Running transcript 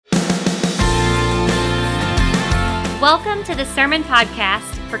Welcome to the Sermon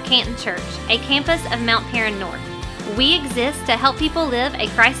Podcast for Canton Church, a campus of Mount Paran North. We exist to help people live a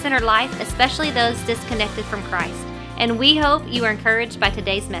Christ-centered life, especially those disconnected from Christ. And we hope you are encouraged by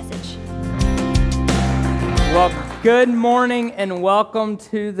today's message. Well, good morning and welcome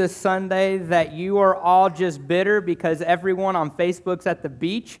to the Sunday that you are all just bitter because everyone on Facebook's at the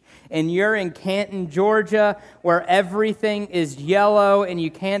beach and you're in Canton, Georgia, where everything is yellow and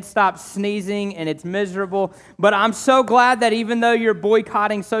you can't stop sneezing and it's miserable. But I'm so glad that even though you're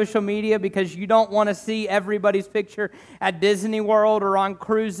boycotting social media because you don't want to see everybody's picture at Disney World or on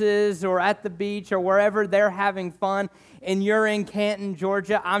cruises or at the beach or wherever they're having fun, and you're in Canton,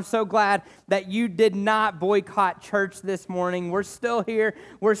 Georgia, I'm so glad that you did not boycott church this morning. We're still here.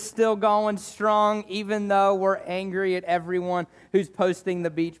 We're still going strong, even though we're angry at everyone who's posting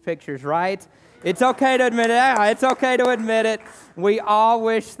the beach pictures, right? It's okay to admit it. Yeah, it's okay to admit it. We all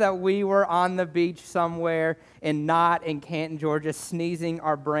wish that we were on the beach somewhere and not in Canton, Georgia, sneezing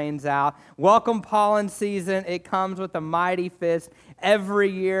our brains out. Welcome pollen season. It comes with a mighty fist. Every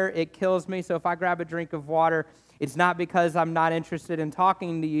year it kills me, so if I grab a drink of water, it's not because I'm not interested in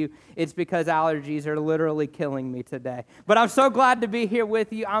talking to you. It's because allergies are literally killing me today. But I'm so glad to be here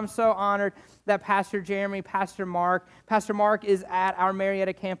with you. I'm so honored that Pastor Jeremy, Pastor Mark is at our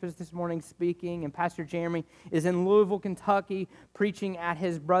Marietta campus this morning speaking, and Pastor Jeremy is in Louisville, Kentucky, preaching at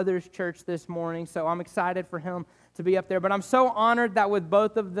his brother's church this morning. So I'm excited for him to be up there. But I'm so honored that with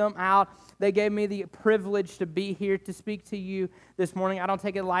both of them out, they gave me the privilege to be here to speak to you this morning. I don't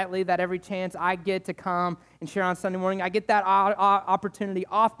take it lightly that every chance I get to come and share on Sunday morning, I get that opportunity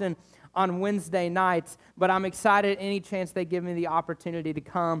often on Wednesday nights, but I'm excited any chance they give me the opportunity to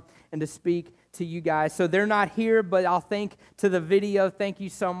come and to speak to you guys. So they're not here, but I'll thank to the video. Thank you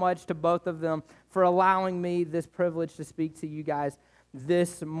so much to both of them for allowing me this privilege to speak to you guys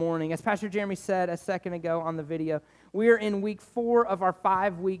this morning. As Pastor Jeremy said a second ago on the video, we are in week 4 of our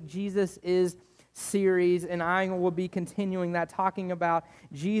 5-week Jesus Is series, and I will be continuing that, talking about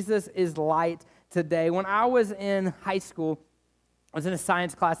Jesus is light today. When I was in high school, I was in a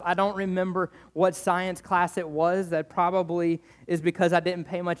science class. I don't remember what science class it was. That probably is because I didn't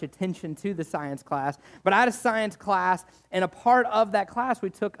pay much attention to the science class. But I had a science class, and a part of that class, we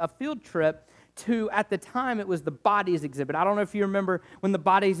took a field trip to, at the time, it was the Bodies exhibit. I don't know if you remember when the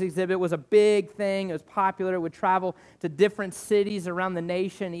Bodies exhibit was a big thing. It was popular. It would travel to different cities around the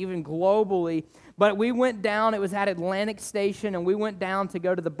nation, even globally. But we went down, it was at Atlantic Station, and we went down to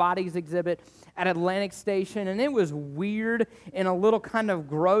go to the Bodies exhibit at Atlantic Station, and it was weird and a little kind of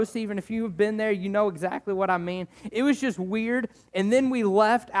gross. Even if you've been there, you know exactly what I mean. It was just weird, and then we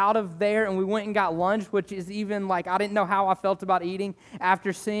left out of there, and we went and got lunch, which is even like, I didn't know how I felt about eating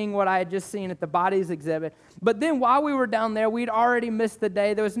after seeing what I had just seen at the Bodies exhibit. But then while we were down there, we'd already missed the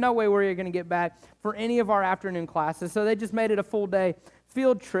day. There was no way we were going to get back for any of our afternoon classes, so they just made it a full day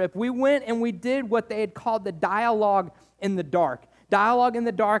field trip. We went and we did what they had called the Dialogue in the Dark. Dialogue in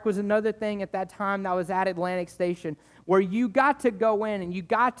the Dark was another thing at that time that was at Atlantic Station, where you got to go in and you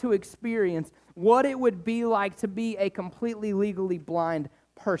got to experience what it would be like to be a completely legally blind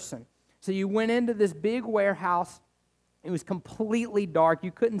person. So you went into this big warehouse. It was completely dark.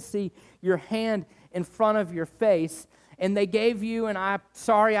 You couldn't see your hand in front of your face. And they gave you, and I'm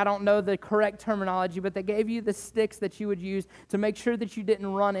sorry, I don't know the correct terminology, but they gave you the sticks that you would use to make sure that you didn't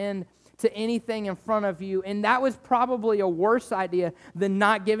run into anything in front of you. And that was probably a worse idea than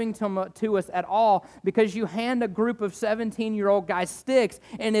not giving to us at all, because you hand a group of 17-year-old guys sticks,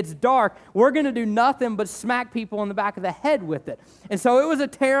 and it's dark. We're going to do nothing but smack people in the back of the head with it. And so it was a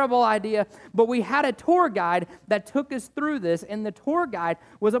terrible idea, but we had a tour guide that took us through this, and the tour guide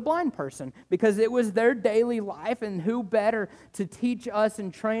was a blind person because it was their daily life, and who better to teach us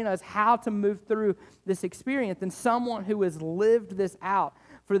and train us how to move through this experience than someone who has lived this out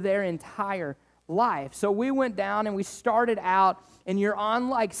for their entire life. So we went down and we started out, and you're on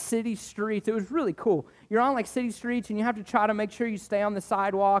like city streets. It was really cool. You're on like city streets, and you have to try to make sure you stay on the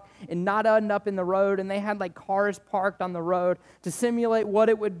sidewalk and not end up in the road. And they had like cars parked on the road to simulate what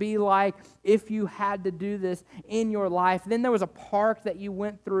it would be like if you had to do this in your life. Then there was a park that you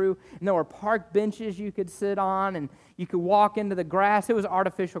went through, and there were park benches you could sit on, and you could walk into the grass. It was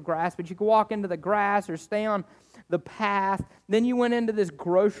artificial grass, but you could walk into the grass or stay on the path. Then you went into this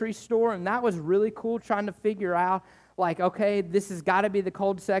grocery store, and that was really cool, trying to figure out, like, okay, this has got to be the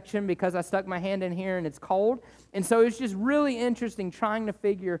cold section because I stuck my hand in here and it's cold. And so it's just really interesting trying to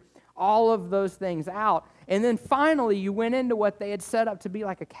figure all of those things out. And then finally, you went into what they had set up to be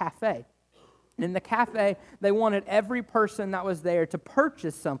like a cafe. And in the cafe, they wanted every person that was there to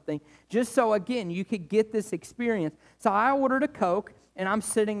purchase something just so, again, you could get this experience. So I ordered a Coke, and I'm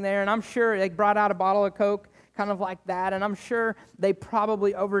sitting there, and I'm sure they brought out a bottle of Coke kind of like that. And I'm sure they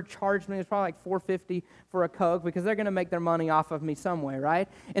probably overcharged me. It's probably like $4.50 for a Coke because they're going to make their money off of me some way, right?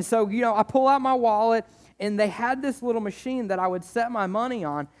 And so, I pull out my wallet, and they had this little machine that I would set my money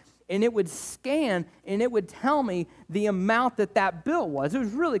on, and it would scan, and it would tell me the amount that bill was. It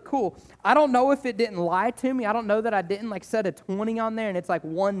was really cool. I don't know if it didn't lie to me. I don't know that I didn't set a 20 on there, and it's like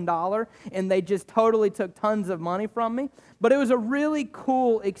 $1, and they just totally took tons of money from me. But it was a really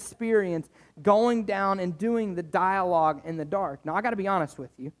cool experience going down and doing the dialogue in the dark. Now, I got to be honest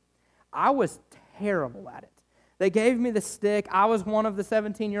with you. I was terrible at it. They gave me the stick. I was one of the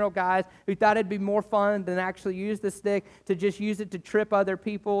 17-year-old guys who thought it'd be more fun than actually use the stick, to just use it to trip other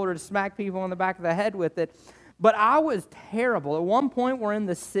people or to smack people in the back of the head with it. But I was terrible. At one point, we're in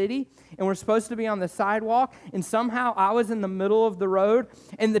the city, and we're supposed to be on the sidewalk, and somehow I was in the middle of the road,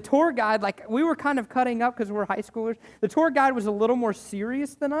 and the tour guide, we were kind of cutting up because we're high schoolers. The tour guide was a little more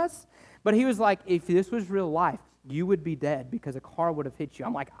serious than us, but he was like, if this was real life, you would be dead because a car would have hit you.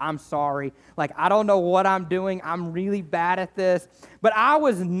 I'm like, I'm sorry. I don't know what I'm doing. I'm really bad at this. But I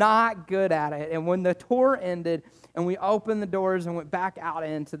was not good at it. And when the tour ended and we opened the doors and went back out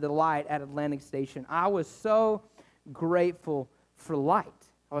into the light at Atlantic Station, I was so grateful for light.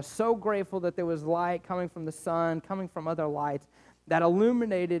 I was so grateful that there was light coming from the sun, coming from other lights that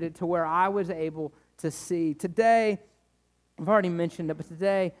illuminated it to where I was able to see. Today, I've already mentioned it, but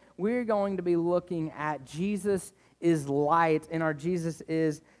today we're going to be looking at Jesus is Light in our Jesus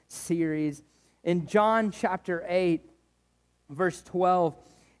is series. In John chapter 8, verse 12,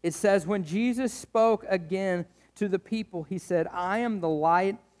 it says, when Jesus spoke again to the people, he said, I am the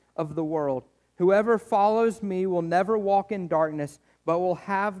light of the world. Whoever follows me will never walk in darkness, but will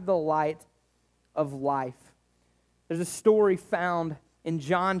have the light of life. There's a story found in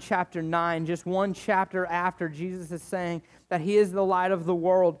John chapter 9, just one chapter after Jesus is saying that he is the light of the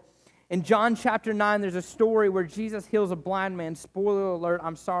world. In John chapter 9, there's a story where Jesus heals a blind man. Spoiler alert,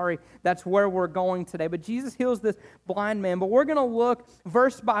 I'm sorry, that's where we're going today. But Jesus heals this blind man. But we're going to look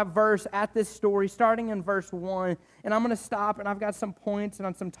verse by verse at this story, starting in verse 1. And I'm going to stop, and I've got some points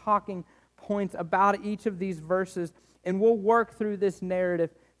and some talking points about each of these verses. And we'll work through this narrative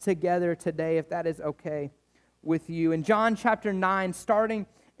together today, if that is okay with you. In John chapter 9, starting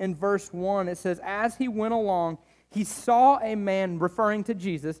in verse 1, it says, as he went along, he saw a man, referring to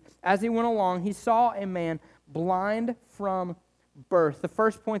Jesus, as he went along, he saw a man blind from birth. The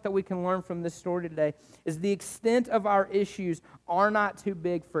first point that we can learn from this story today is the extent of our issues are not too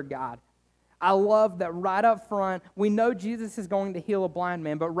big for God. I love that right up front, we know Jesus is going to heal a blind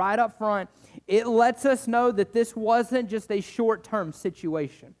man, but right up front, it lets us know that this wasn't just a short-term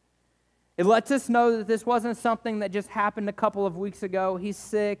situation. It lets us know that this wasn't something that just happened a couple of weeks ago. He's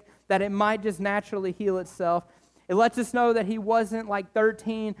sick, that it might just naturally heal itself. It lets us know that he wasn't like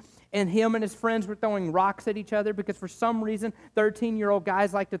 13 and him and his friends were throwing rocks at each other because for some reason 13-year-old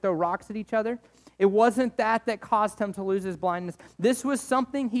guys like to throw rocks at each other. It wasn't that caused him to lose his blindness. This was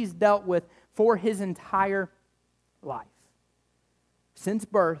something he's dealt with for his entire life. Since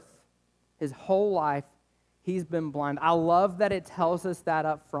birth, his whole life, he's been blind. I love that it tells us that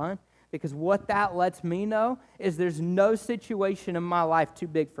up front, because what that lets me know is there's no situation in my life too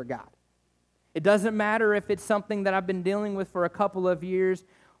big for God. It doesn't matter if it's something that I've been dealing with for a couple of years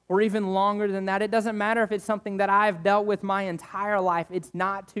or even longer than that. It doesn't matter if it's something that I've dealt with my entire life. It's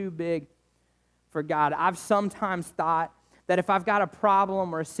not too big for God. I've sometimes thought that if I've got a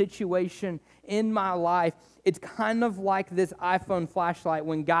problem or a situation in my life, it's kind of like this iPhone flashlight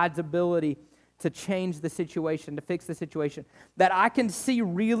when God's ability to change the situation, to fix the situation, that I can see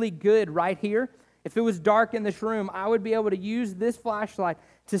really good right here. If it was dark in this room, I would be able to use this flashlight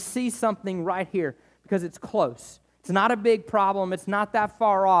to see something right here because it's close. It's not a big problem. It's not that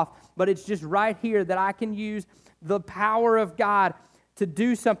far off, but it's just right here that I can use the power of God to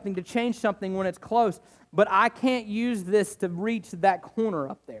do something, to change something when it's close. But I can't use this to reach that corner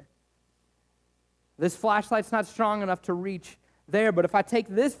up there. This flashlight's not strong enough to reach there, but if I take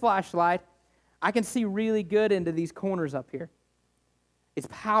this flashlight, I can see really good into these corners up here. It's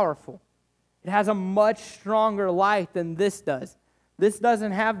powerful. It has a much stronger light than this does. This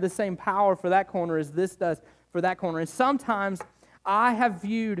doesn't have the same power for that corner as this does for that corner. And sometimes I have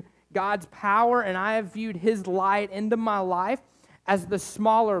viewed God's power and I have viewed His light into my life as the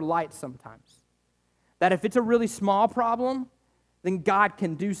smaller light sometimes. That if it's a really small problem, then God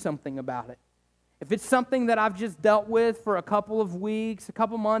can do something about it. If it's something that I've just dealt with for a couple of weeks, a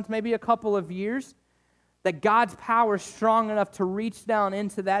couple months, maybe a couple of years, that God's power is strong enough to reach down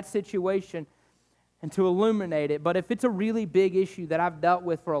into that situation and to illuminate it. But if it's a really big issue that I've dealt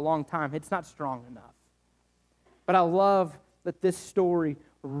with for a long time, it's not strong enough. But I love that this story,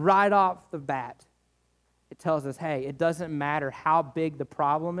 right off the bat, it tells us, hey, it doesn't matter how big the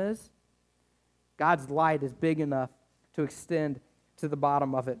problem is. God's light is big enough to extend to the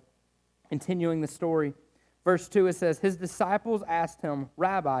bottom of it. Continuing the story, verse 2, it says, his disciples asked him,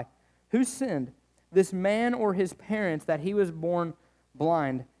 Rabbi, who sinned, this man or his parents, that he was born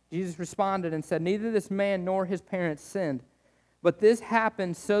blind? Jesus responded and said, neither this man nor his parents sinned, but this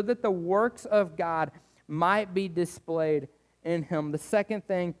happened so that the works of God might be displayed in him. The second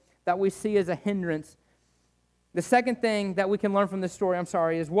thing that we see as a hindrance, the second thing that we can learn from this story,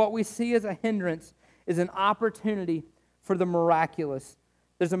 is what we see as a hindrance is an opportunity for the miraculous.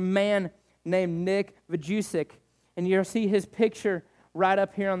 There's a man named Nick Vujicic, and you'll see his picture right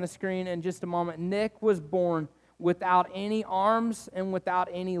up here on the screen in just a moment. Nick was born without any arms and without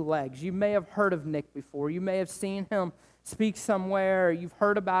any legs. You may have heard of Nick before. You may have seen him speak somewhere, or you've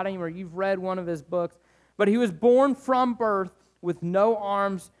heard about him, or you've read one of his books. But he was born from birth with no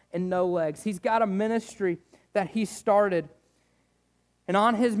arms and no legs. He's got a ministry that he started. And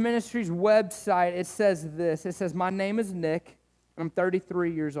on his ministry's website, it says this. It says, my name is Nick, and I'm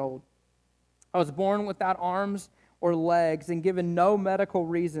 33 years old. I was born without arms or legs and given no medical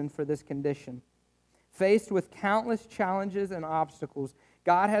reason for this condition. Faced with countless challenges and obstacles,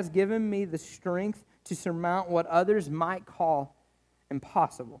 God has given me the strength to surmount what others might call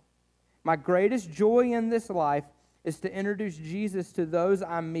impossible. My greatest joy in this life is to introduce Jesus to those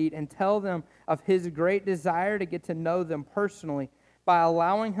I meet and tell them of his great desire to get to know them personally by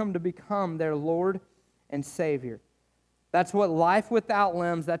allowing him to become their Lord and Savior. That's what Life Without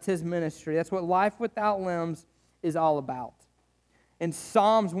Limbs, that's his ministry. That's what Life Without Limbs is all about. In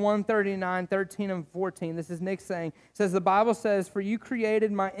Psalms 139, 13 and 14, this is Nick saying, it says, the Bible says, for you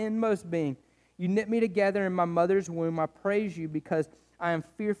created my inmost being. You knit me together in my mother's womb. I praise you because I am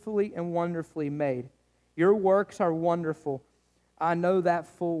fearfully and wonderfully made. Your works are wonderful. I know that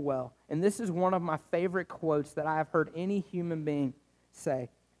full well. And this is one of my favorite quotes that I have heard any human being say.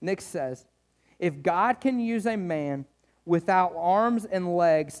 Nick says, if God can use a man without arms and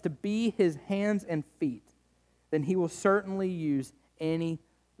legs to be his hands and feet, then he will certainly use any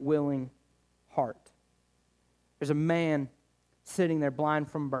willing heart. There's a man sitting there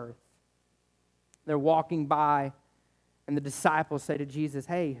blind from birth. They're walking by, and the disciples say to Jesus,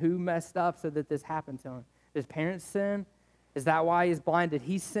 hey, who messed up so that this happened to him? Did his parents sin? Is that why he's blind? Did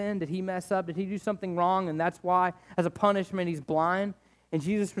he sin? Did he mess up? Did he do something wrong? And that's why, as a punishment, he's blind? And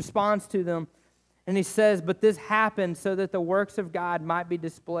Jesus responds to them, and he says, but this happened so that the works of God might be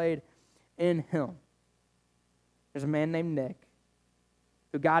displayed in him. There's a man named Nick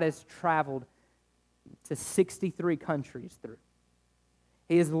who God has traveled to 63 countries through.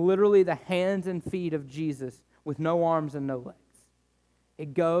 He is literally the hands and feet of Jesus with no arms and no legs. He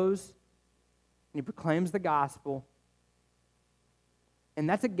goes and he proclaims the gospel. And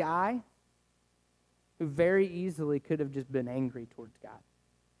that's a guy who very easily could have just been angry towards God.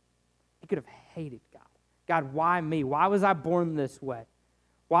 He could have hated God. God, why me? Why was I born this way?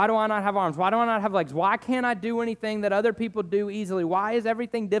 Why do I not have arms? Why do I not have legs? Why can't I do anything that other people do easily? Why is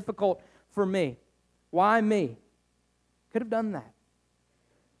everything difficult for me? Why me? Could have done that.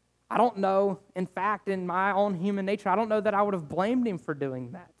 I don't know. In fact, in my own human nature, I don't know that I would have blamed him for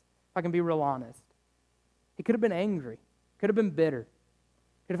doing that, if I can be real honest. He could have been angry. Could have been bitter.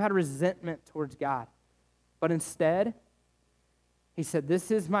 Could have had resentment towards God. But instead, he said,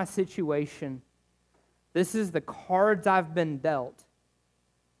 this is my situation. This is the cards I've been dealt.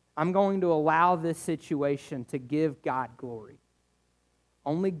 I'm going to allow this situation to give God glory.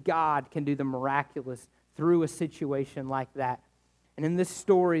 Only God can do the miraculous through a situation like that. And in this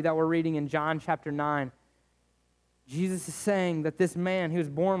story that we're reading in John chapter 9, Jesus is saying that this man who was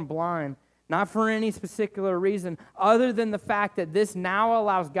born blind, not for any particular reason, other than the fact that this now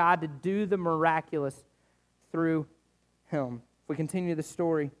allows God to do the miraculous through him. If we continue the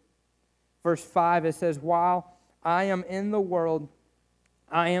story, verse 5, it says, while I am in the world,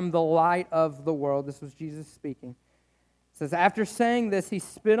 I am the light of the world. This was Jesus speaking. It says, after saying this, he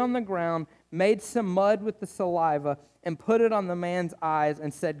spit on the ground, made some mud with the saliva, and put it on the man's eyes,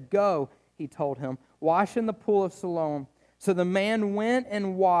 and said, go, he told him, wash in the pool of Siloam. So the man went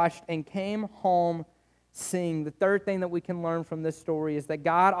and washed and came home seeing. The third thing that we can learn from this story is that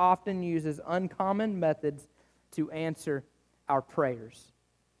God often uses uncommon methods to answer our prayers.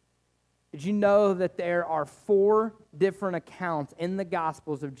 Did you know that there are 4 different accounts in the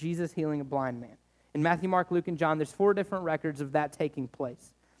Gospels of Jesus healing a blind man? In Matthew, Mark, Luke, and John, there's 4 different records of that taking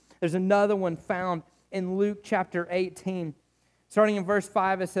place. There's another one found in Luke chapter 18. Starting in verse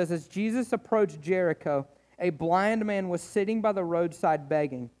 5, it says, as Jesus approached Jericho, a blind man was sitting by the roadside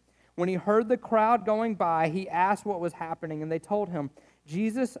begging. When he heard the crowd going by, he asked what was happening, and they told him,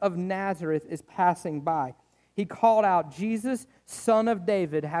 Jesus of Nazareth is passing by. He called out, "Jesus, Son of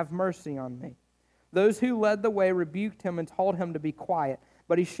David, have mercy on me." Those who led the way rebuked him and told him to be quiet,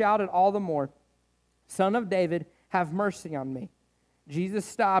 but he shouted all the more, "Son of David, have mercy on me." Jesus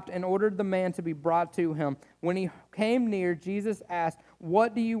stopped and ordered the man to be brought to him. When he came near, Jesus asked,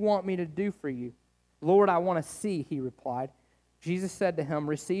 "What do you want me to do for you?" "Lord, I want to see," he replied. Jesus said to him,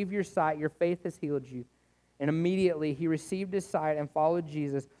 "Receive your sight, your faith has healed you." And immediately he received his sight and followed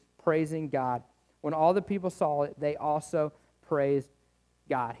Jesus, praising God. When all the people saw it, they also praised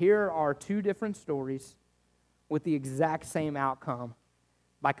God. Here are two different stories with the exact same outcome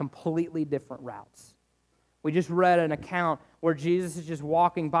by completely different routes. We just read an account where Jesus is just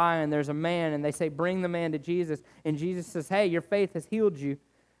walking by and there's a man and they say, "Bring the man to Jesus." And Jesus says, "Hey, your faith has healed you."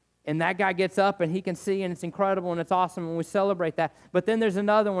 And that guy gets up and he can see and it's incredible and it's awesome and we celebrate that. But then there's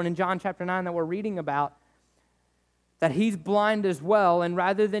another one in John chapter 9 that we're reading about that he's blind as well. And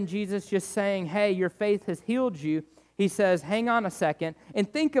rather than Jesus just saying, "Hey, your faith has healed you," he says, "Hang on a second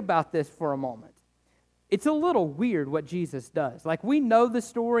and think about this for a moment." It's a little weird what Jesus does. Like, we know the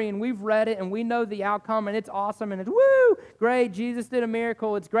story and we've read it and we know the outcome and it's awesome and it's woo, great, Jesus did a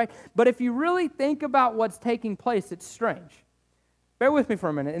miracle, it's great. But if you really think about what's taking place, it's strange. Bear with me for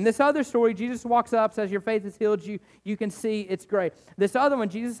a minute. In this other story, Jesus walks up, says, "Your faith has healed you. You can see, it's great." This other one,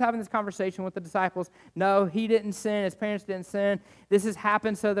 Jesus is having this conversation with the disciples. No, he didn't sin. His parents didn't sin. This has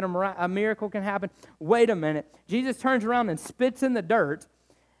happened so that a miracle can happen. Wait a minute. Jesus turns around and spits in the dirt.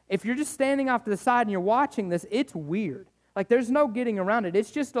 If you're just standing off to the side and you're watching this, it's weird. Like, there's no getting around it. It's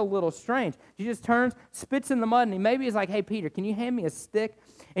just a little strange. Jesus turns, spits in the mud, and maybe he's like, "Hey, Peter, can you hand me a stick?"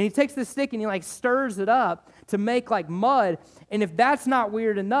 And he takes the stick and he stirs it up to make mud. And if that's not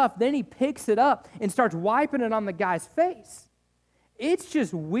weird enough, then he picks it up and starts wiping it on the guy's face. It's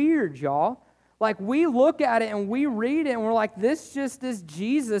just weird, y'all. We look at it and we read it and we're like, this just is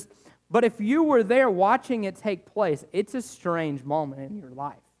Jesus. But if you were there watching it take place, it's a strange moment in your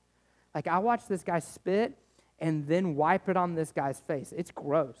life. I watched this guy spit and then wipe it on this guy's face. It's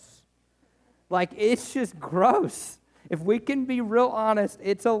gross. It's just gross. If we can be real honest,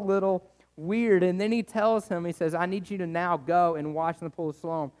 it's a little weird. And then he tells him, he says, "I need you to now go and wash in the pool of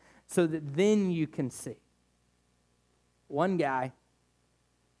Siloam so that then you can see." One guy,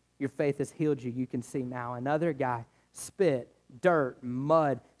 "Your faith has healed you. You can see now." Another guy, spit, dirt,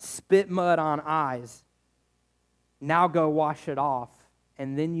 mud, spit mud on eyes. "Now go wash it off,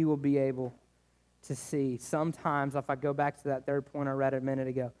 and then you will be able to see." Sometimes, if I go back to that third point I read a minute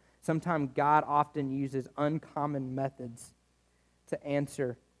ago, sometimes God often uses uncommon methods to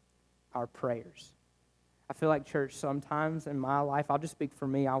answer our prayers. I feel like, church, sometimes in my life, I'll just speak for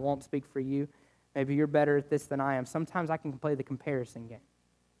me, I won't speak for you. Maybe you're better at this than I am. Sometimes I can play the comparison game.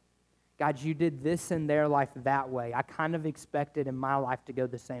 God, you did this in their life that way. I kind of expected in my life to go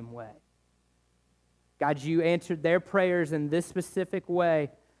the same way. God, you answered their prayers in this specific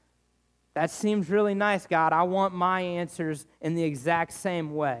way. That seems really nice, God. I want my answers in the exact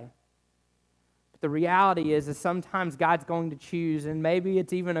same way. But the reality is sometimes God's going to choose, and maybe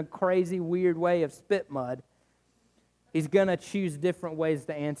it's even a crazy, weird way of spit mud. He's going to choose different ways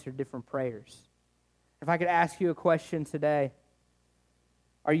to answer different prayers. If I could ask you a question today,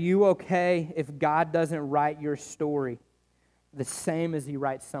 are you okay if God doesn't write your story the same as he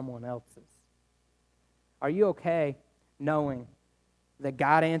writes someone else's? Are you okay knowing that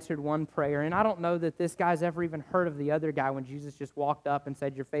God answered one prayer? And I don't know that this guy's ever even heard of the other guy when Jesus just walked up and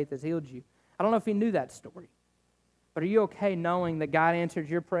said, "Your faith has healed you." I don't know if he knew that story. But are you okay knowing that God answered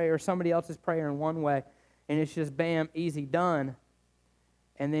your prayer or somebody else's prayer in one way, and it's just bam, easy, done?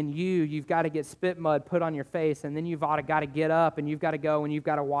 And then you've got to get spit mud put on your face, and then you've got to get up, and you've got to go, and you've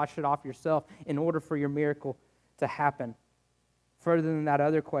got to wash it off yourself in order for your miracle to happen. Further than that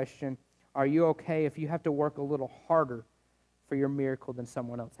other question, are you okay if you have to work a little harder for your miracle than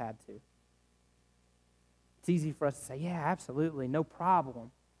someone else had to? It's easy for us to say, yeah, absolutely, no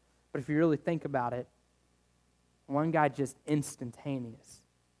problem. But if you really think about it, one guy just instantaneous.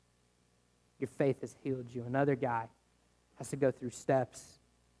 Your faith has healed you. Another guy has to go through steps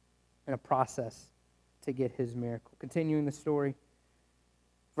and a process to get his miracle. Continuing the story,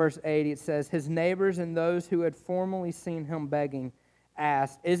 verse 80, it says, "His neighbors and those who had formerly seen him begging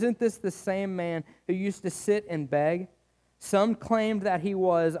asked, 'Isn't this the same man who used to sit and beg?' Some claimed that he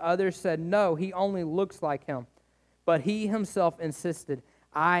was. Others said, 'No, he only looks like him.' But he himself insisted,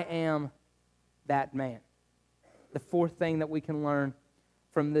 'I am that man.'" The fourth thing that we can learn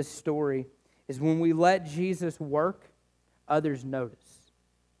from this story is when we let Jesus work, others notice.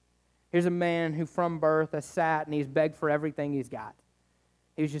 Here's a man who from birth has sat and he's begged for everything he's got.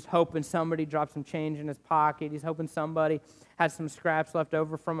 He was just hoping somebody dropped some change in his pocket. He's hoping somebody had some scraps left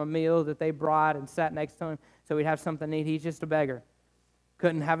over from a meal that they brought and sat next to him so he'd have something to eat. He's just a beggar.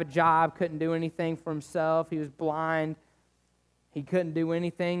 Couldn't have a job, couldn't do anything for himself. He was blind. He couldn't do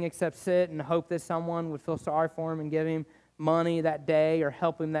anything except sit and hope that someone would feel sorry for him and give him money that day or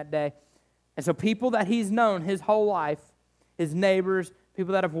help him that day. And so people that he's known his whole life, his neighbors,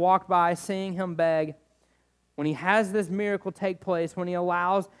 people that have walked by seeing him beg, when he has this miracle take place, when he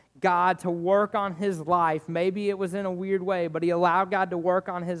allows God to work on his life, maybe it was in a weird way, but he allowed God to work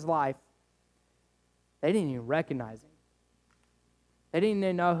on his life, they didn't even recognize him. They didn't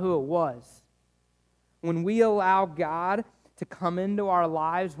even know who it was. When we allow God to come into our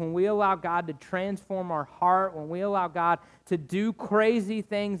lives, when we allow God to transform our heart, when we allow God to do crazy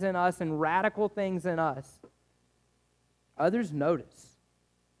things in us and radical things in us, others notice.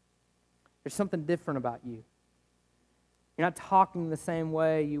 There's something different about you. You're not talking the same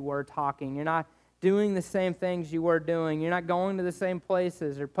way you were talking. You're not doing the same things you were doing. You're not going to the same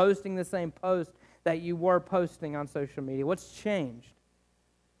places or posting the same posts that you were posting on social media. What's changed?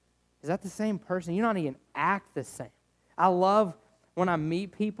 Is that the same person? You don't even act the same. I love when I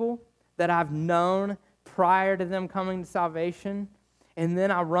meet people that I've known prior to them coming to salvation, and then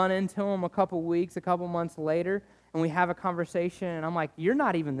I run into them a couple weeks, a couple months later, and we have a conversation, and I'm like, you're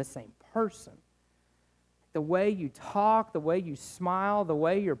not even the same person. The way you talk, the way you smile, the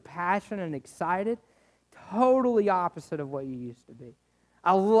way you're passionate and excited, totally opposite of what you used to be.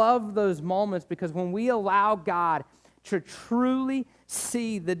 I love those moments because when we allow God to truly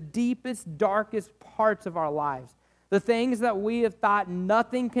see the deepest, darkest parts of our lives, the things that we have thought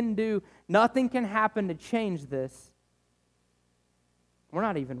nothing can do, nothing can happen to change this, we're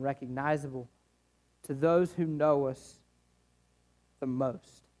not even recognizable to those who know us the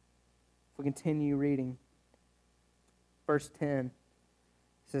most. If we continue reading, verse 10,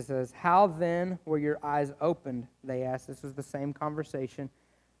 it says, "How then were your eyes opened?" They asked. This was the same conversation.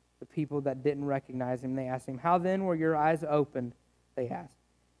 The people that didn't recognize him, they asked him, "How then were your eyes opened?" They asked.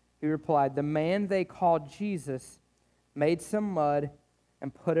 He replied, "The man they called Jesus made some mud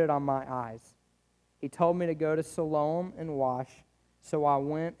and put it on my eyes. He told me to go to Siloam and wash, so I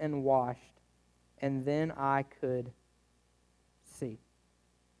went and washed, and then I could see."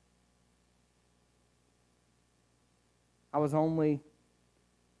 I was only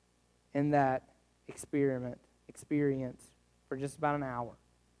in that experience for just about an hour.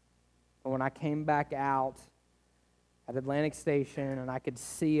 But when I came back out at Atlantic Station and I could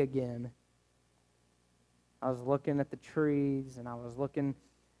see again, I was looking at the trees and I was looking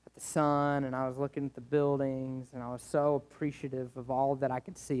at the sun and I was looking at the buildings and I was so appreciative of all that I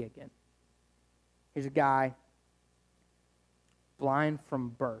could see again. Here's a guy blind from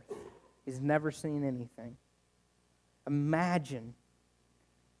birth. He's never seen anything. Imagine.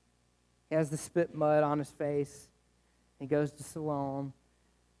 He has the spit mud on his face. He goes to Siloam,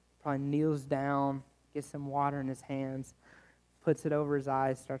 probably kneels down, gets some water in his hands, puts it over his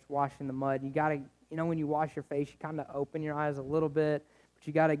eyes, starts washing the mud. You got to, when you wash your face, you kind of open your eyes a little bit, but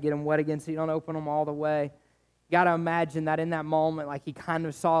you got to get them wet again so you don't open them all the way. You got to imagine that in that moment, like he kind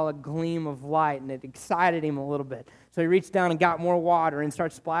of saw a gleam of light and it excited him a little bit. So he reached down and got more water and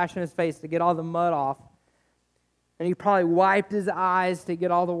started splashing his face to get all the mud off. And he probably wiped his eyes to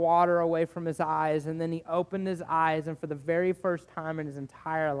get all the water away from his eyes. And then he opened his eyes, and for the very first time in his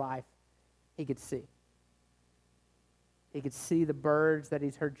entire life, he could see. He could see the birds that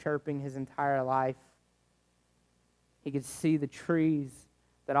he's heard chirping his entire life. He could see the trees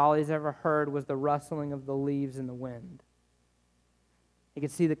that all he's ever heard was the rustling of the leaves in the wind. He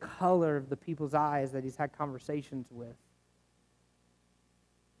could see the color of the people's eyes that he's had conversations with.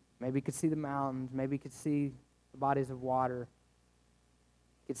 Maybe he could see the mountains. Maybe he could see the bodies of water.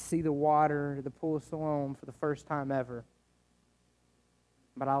 You could see the water, the pool of Siloam for the first time ever.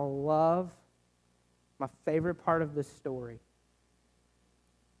 But I love, my favorite part of this story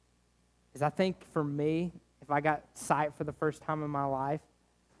is I think for me, if I got sight for the first time in my life,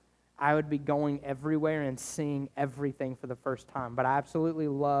 I would be going everywhere and seeing everything for the first time. But I absolutely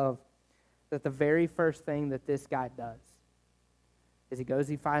love that the very first thing that this guy does is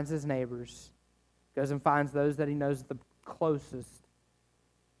he finds his neighbors, goes and finds those that he knows the closest,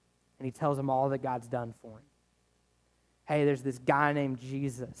 and he tells them all that God's done for him. Hey, there's this guy named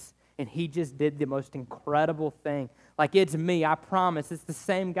Jesus, and he just did the most incredible thing. Like, it's me, I promise. It's the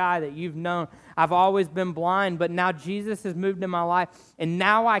same guy that you've known. I've always been blind, but now Jesus has moved in my life, and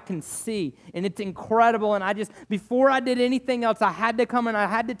now I can see, and it's incredible. And before I did anything else, I had to come and I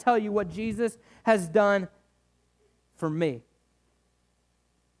had to tell you what Jesus has done for me.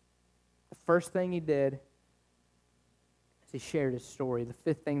 The first thing he did he shared his story. The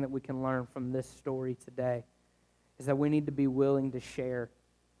fifth thing that we can learn from this story today is that we need to be willing to share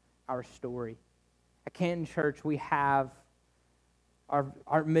our story. At Canton Church, we have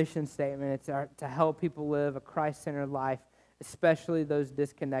our mission statement. It's to help people live a Christ-centered life, especially those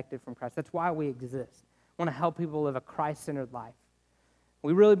disconnected from Christ. That's why we exist. We want to help people live a Christ-centered life.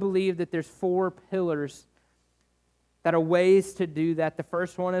 We really believe that there's 4 pillars that are ways to do that. The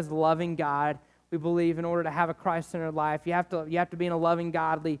first one is loving God. We believe in order to have a Christ-centered life, you have to be in a loving,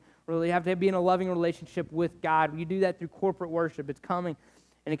 godly, really you have to be in a loving relationship with God. You do that through corporate worship. It's coming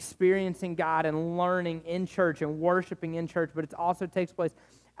and experiencing God and learning in church and worshiping in church, but it also takes place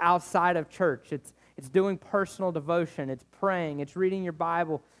outside of church. It's doing personal devotion. It's praying. It's reading your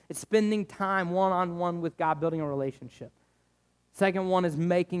Bible. It's spending time one-on-one with God, building a relationship. Second one is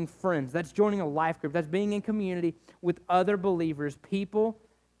making friends. That's joining a life group. That's being in community with other believers, people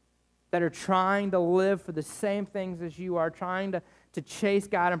that are trying to live for the same things as you are, trying to chase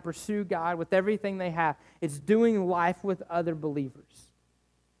God and pursue God with everything they have. It's doing life with other believers.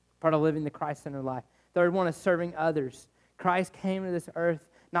 Part of living the Christ-centered life. Third one is serving others. Christ came to this earth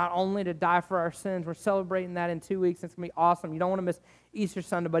not only to die for our sins. We're celebrating that in 2 weeks. It's going to be awesome. You don't want to miss Easter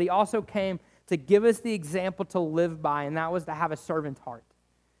Sunday. But he also came to give us the example to live by, and that was to have a servant heart.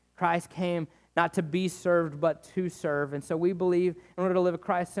 Christ came not to be served, but to serve. And so we believe in order to live a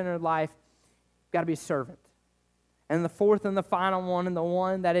Christ-centered life, you've got to be a servant. And the fourth and the final one, and the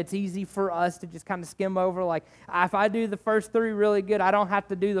one that it's easy for us to just kind of skim over, like, if I do the first 3 really good, I don't have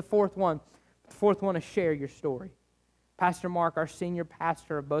to do the fourth one. The fourth one is share your story. Pastor Mark, our senior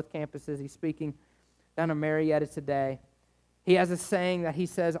pastor of both campuses, he's speaking down in Marietta today. He has a saying that he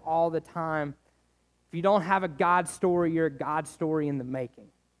says all the time, if you don't have a God story, you're a God story in the making.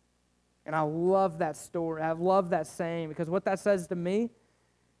 And I love that story. I love that saying because what that says to me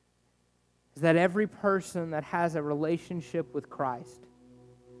is that every person that has a relationship with Christ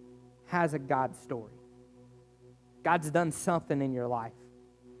has a God story. God's done something in your life.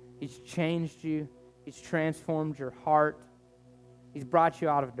 He's changed you. He's transformed your heart. He's brought you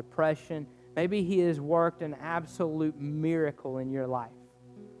out of depression. Maybe he has worked an absolute miracle in your life.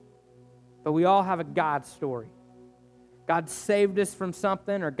 But we all have a God story. God saved us from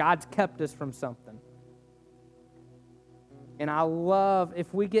something, or God's kept us from something. And I love,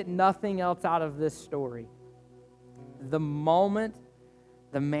 if we get nothing else out of this story, the moment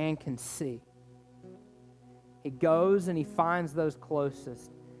the man can see, he goes and he finds those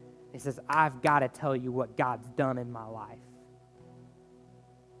closest. He says, I've got to tell you what God's done in my life.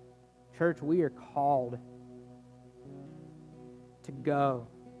 Church, we are called to go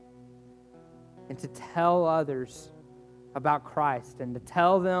and to tell others about Christ and to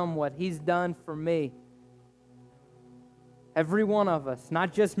tell them what he's done for me. Every one of us,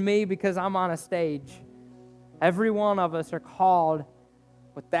 not just me because I'm on a stage, every one of us are called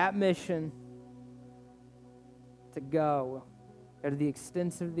with that mission to go to the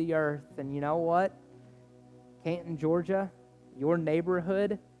extents of the earth. And you know what? Canton, Georgia, your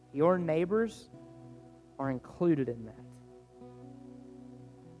neighborhood, your neighbors are included in that.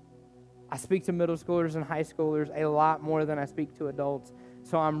 I speak to middle schoolers and high schoolers a lot more than I speak to adults,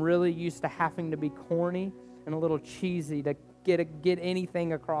 so I'm really used to having to be corny and a little cheesy to get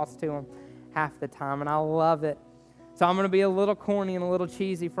anything across to them half the time, and I love it. So I'm going to be a little corny and a little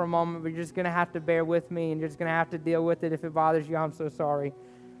cheesy for a moment, but you're just going to have to bear with me, and you're just going to have to deal with it. If it bothers you, I'm so sorry.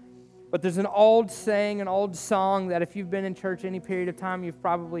 But there's an old saying, an old song that if you've been in church any period of time, you've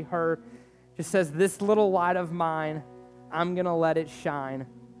probably heard. It just says, this little light of mine, I'm going to let it shine.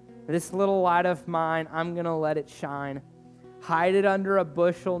 This little light of mine, I'm going to let it shine. Hide it under a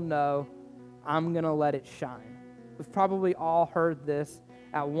bushel, no, I'm going to let it shine. We've probably all heard this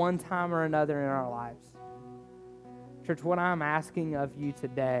at one time or another in our lives. Church, what I'm asking of you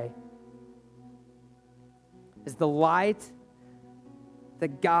today is the light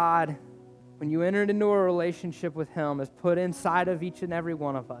that God, when you entered into a relationship with him, has put inside of each and every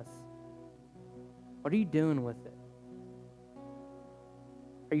one of us. What are you doing with it?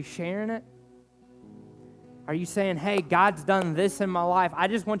 Are you sharing it? Are you saying, hey, God's done this in my life. I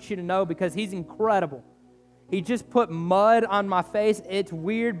just want you to know because he's incredible. He just put mud on my face. It's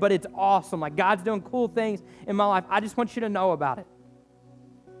weird, but it's awesome. Like God's doing cool things in my life. I just want you to know about it.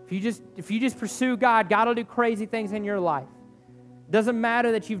 If you just pursue God, God will do crazy things in your life. It doesn't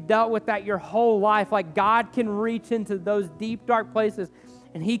matter that you've dealt with that your whole life. Like God can reach into those deep, dark places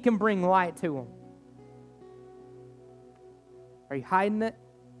and he can bring light to them. Are you hiding it?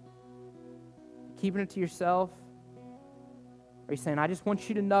 Keeping it to yourself? Are you saying, I just want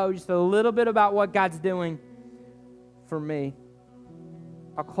you to know just a little bit about what God's doing for me?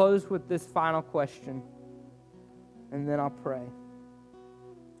 I'll close with this final question. and then I'll pray.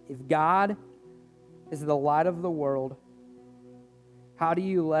 If God is the light of the world, how do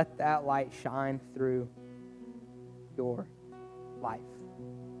you let that light shine through your life?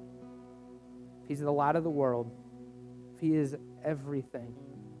 If He's the light of the world, if He is everything,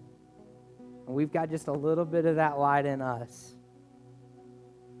 and we've got just a little bit of that light in us,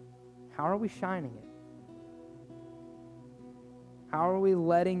 how are we shining it? How are we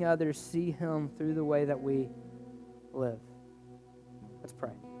letting others see Him through the way that we live? Let's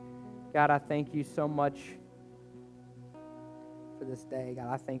pray. God, I thank you so much for this day. God,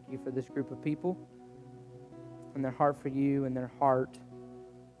 I thank you for this group of people and their heart for you and their heart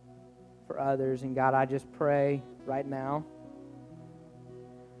for others. And God, I just pray right now,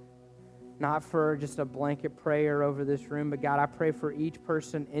 not for just a blanket prayer over this room, but God, I pray for each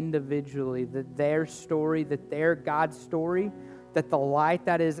person individually, that their story, that their God story, that the light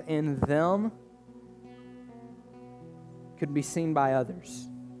that is in them could be seen by others.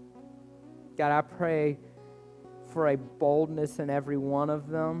 God, I pray for a boldness in every one of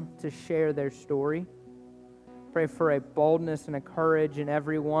them to share their story. Pray for a boldness and a courage in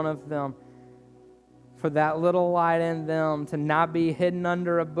every one of them, for that little light in them to not be hidden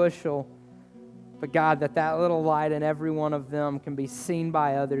under a bushel, but God, that little light in every one of them can be seen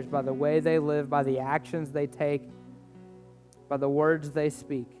by others by the way they live, by the actions they take, by the words they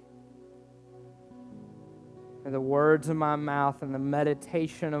speak. And the words of my mouth and the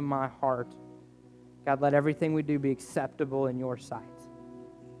meditation of my heart. God, let everything we do be acceptable in your sight.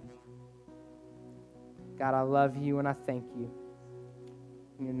 God, I love you and I thank you.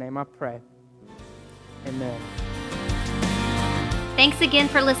 In your name I pray. Amen. Thanks again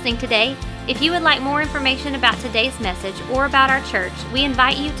for listening today. If you would like more information about today's message or about our church, we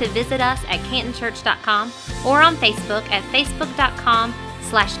invite you to visit us at cantonchurch.com or on Facebook at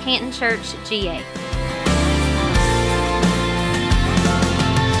facebook.com/cantonchurchga.